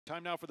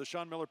Time now for the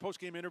Sean Miller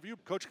postgame interview.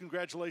 Coach,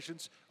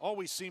 congratulations.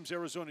 Always seems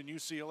Arizona and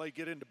UCLA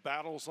get into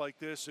battles like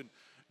this, and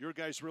your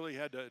guys really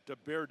had to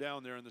bear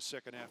down there in the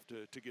second half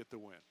to get the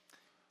win.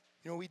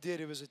 You know, we did.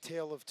 It was a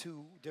tale of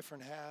two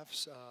different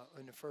halves.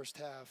 In the first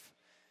half,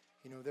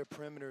 you know, their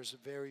perimeter is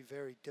very,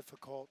 very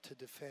difficult to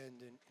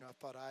defend. And you know, I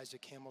thought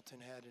Isaac Hamilton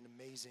had an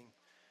amazing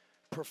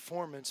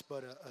performance,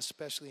 but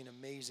especially an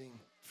amazing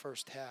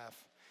first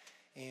half.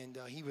 And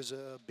he was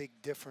a big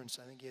difference.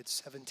 I think he had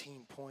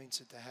 17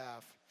 points at the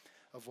half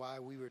of why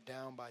we were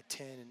down by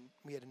 10. And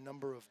we had a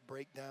number of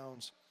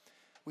breakdowns.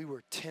 We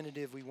were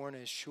tentative. We weren't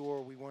as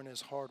sure. We weren't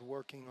as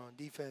hard-working on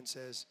defense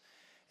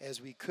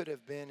as we could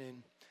have been.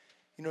 And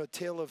you know, a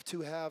tale of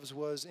two halves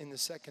was in the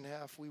second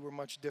half, we were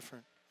much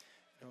different.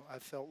 You know, I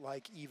felt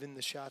like even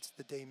the shots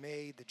that they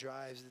made, the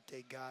drives that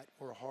they got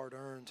were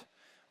hard-earned.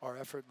 Our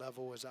effort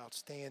level was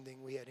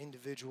outstanding. We had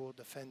individual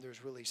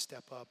defenders really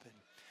step up. And,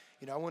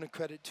 you know, I want to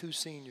credit two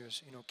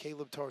seniors, you know,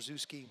 Caleb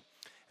Tarzewski.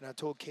 And I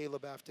told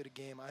Caleb after the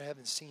game, I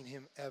haven't seen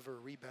him ever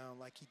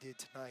rebound like he did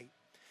tonight.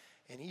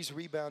 And he's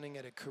rebounding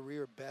at a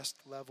career best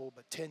level,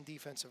 but 10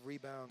 defensive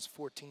rebounds,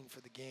 14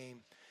 for the game.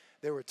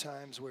 There were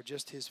times where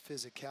just his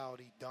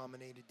physicality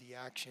dominated the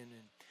action,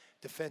 and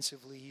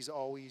defensively he's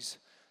always,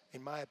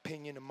 in my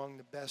opinion, among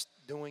the best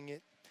doing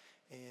it,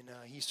 and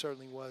he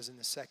certainly was in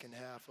the second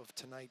half of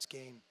tonight's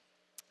game.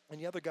 And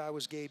the other guy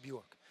was Gabe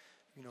York.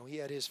 You know, he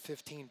had his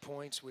 15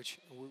 points, which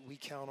we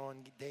count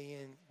on day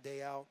in,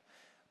 day out,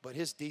 but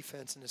his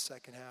defense in the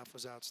second half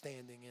was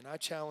outstanding. And I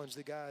challenged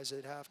the guys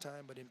at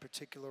halftime, but in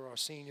particular our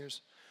seniors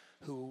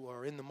who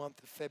are in the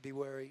month of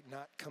February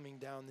not coming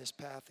down this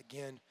path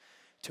again,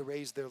 to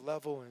raise their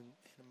level, and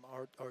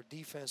our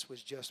defense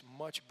was just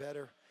much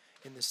better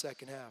in the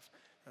second half.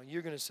 Now,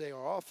 you're going to say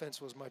our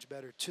offense was much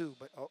better too,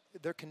 but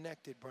they're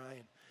connected,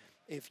 Brian.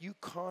 If you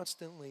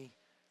constantly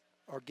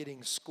are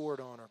getting scored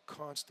on or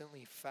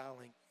constantly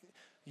fouling,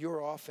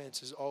 your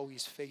offense is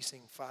always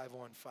facing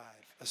 5-on-5,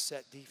 a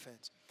set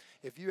defense.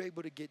 If you're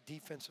able to get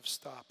defensive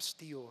stops,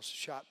 steals,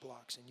 shot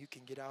blocks, and you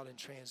can get out in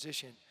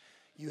transition,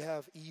 you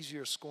have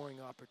easier scoring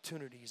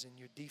opportunities, and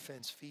your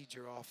defense feeds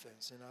your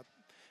offense. And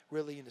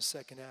really, in the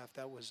second half,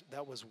 that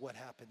was what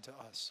happened to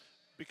us.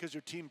 Because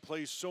your team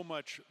plays so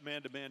much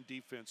man-to-man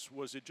defense,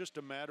 was it just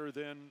a matter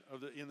then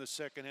of in the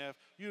second half?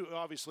 You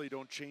obviously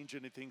don't change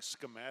anything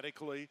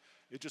schematically.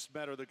 It just a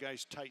matter of the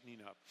guys tightening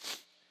up.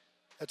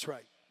 That's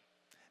right.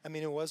 I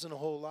mean, it wasn't a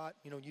whole lot.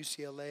 You know,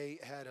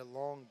 UCLA had a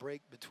long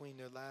break between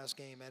their last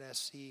game at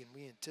SC, and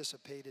we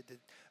anticipated that,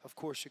 of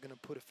course, you're going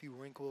to put a few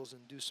wrinkles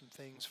and do some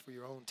things for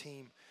your own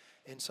team.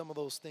 And some of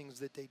those things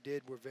that they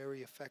did were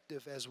very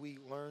effective. As we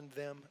learned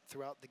them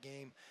throughout the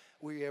game,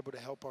 we were able to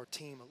help our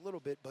team a little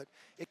bit. But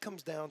it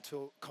comes down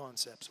to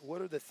concepts.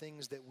 What are the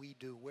things that we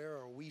do? Where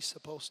are we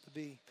supposed to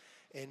be?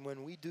 And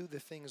when we do the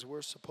things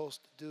we're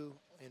supposed to do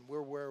and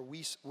we're where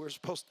we're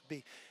supposed to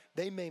be,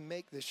 they may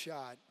make the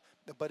shot,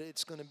 but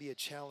it's going to be a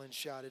challenge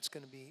shot. It's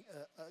going to be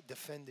a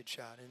defended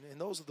shot. And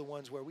those are the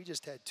ones where we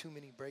just had too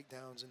many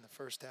breakdowns in the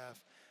first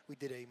half. We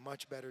did a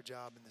much better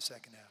job in the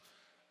second half.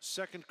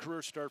 Second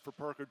career start for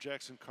Parker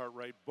Jackson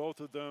Cartwright.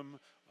 Both of them,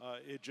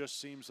 it just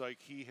seems like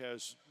he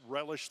has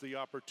relished the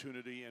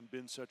opportunity and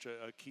been such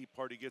a key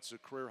part. He gets a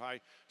career high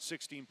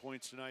 16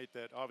 points tonight.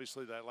 That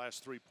obviously that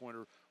last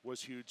three-pointer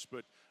was huge,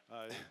 but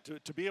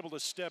to be able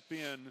to step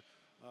in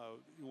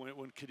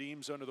when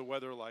Kadeem's under the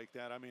weather like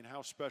that, I mean,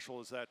 how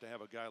special is that to have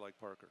a guy like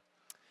Parker?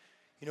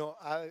 You know,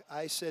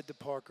 I said to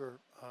Parker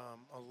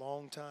a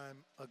long time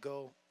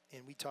ago,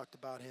 and we talked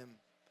about him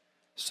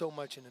so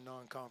much in the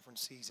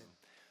non-conference season.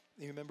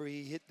 You remember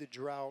he hit the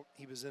drought.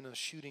 He was in a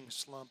shooting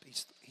slump.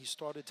 He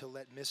started to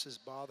let misses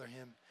bother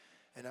him.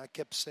 And I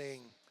kept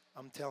saying,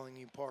 I'm telling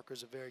you,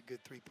 Parker's a very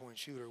good three-point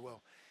shooter.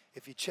 Well,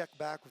 if you check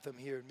back with him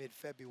here in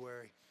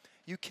mid-February,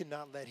 you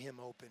cannot let him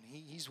open.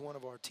 He's one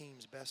of our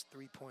team's best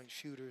three-point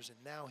shooters, and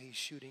now he's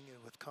shooting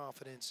it with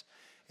confidence,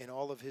 and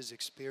all of his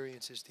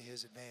experience is to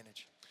his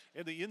advantage.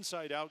 In the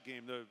inside-out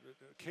game,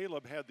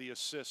 Caleb had the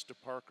assist to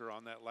Parker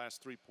on that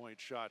last three-point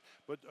shot,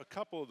 but a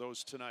couple of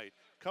those tonight,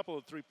 a couple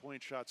of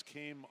three-point shots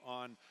came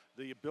on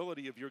the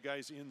ability of your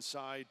guys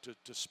inside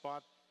to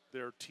spot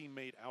their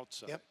teammate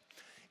outside. Yep.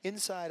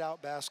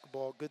 Inside-out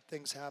basketball, good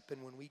things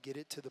happen when we get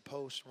it to the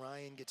post.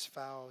 Ryan gets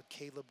fouled,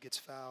 Caleb gets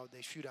fouled.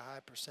 They shoot a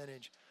high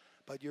percentage,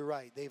 but you're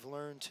right. They've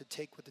learned to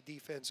take what the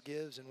defense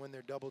gives, and when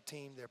they're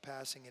double-teamed, they're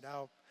passing it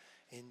out.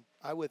 And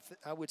I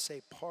would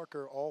say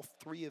Parker, all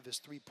three of his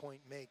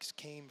three-point makes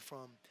came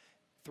from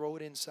throw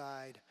it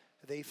inside.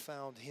 They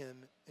found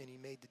him, and he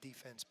made the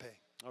defense pay.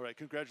 All right,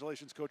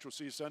 congratulations, Coach. We'll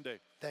see you Sunday.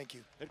 Thank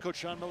you. Head coach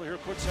Sean Miller here,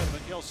 courtside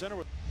at Yale Center.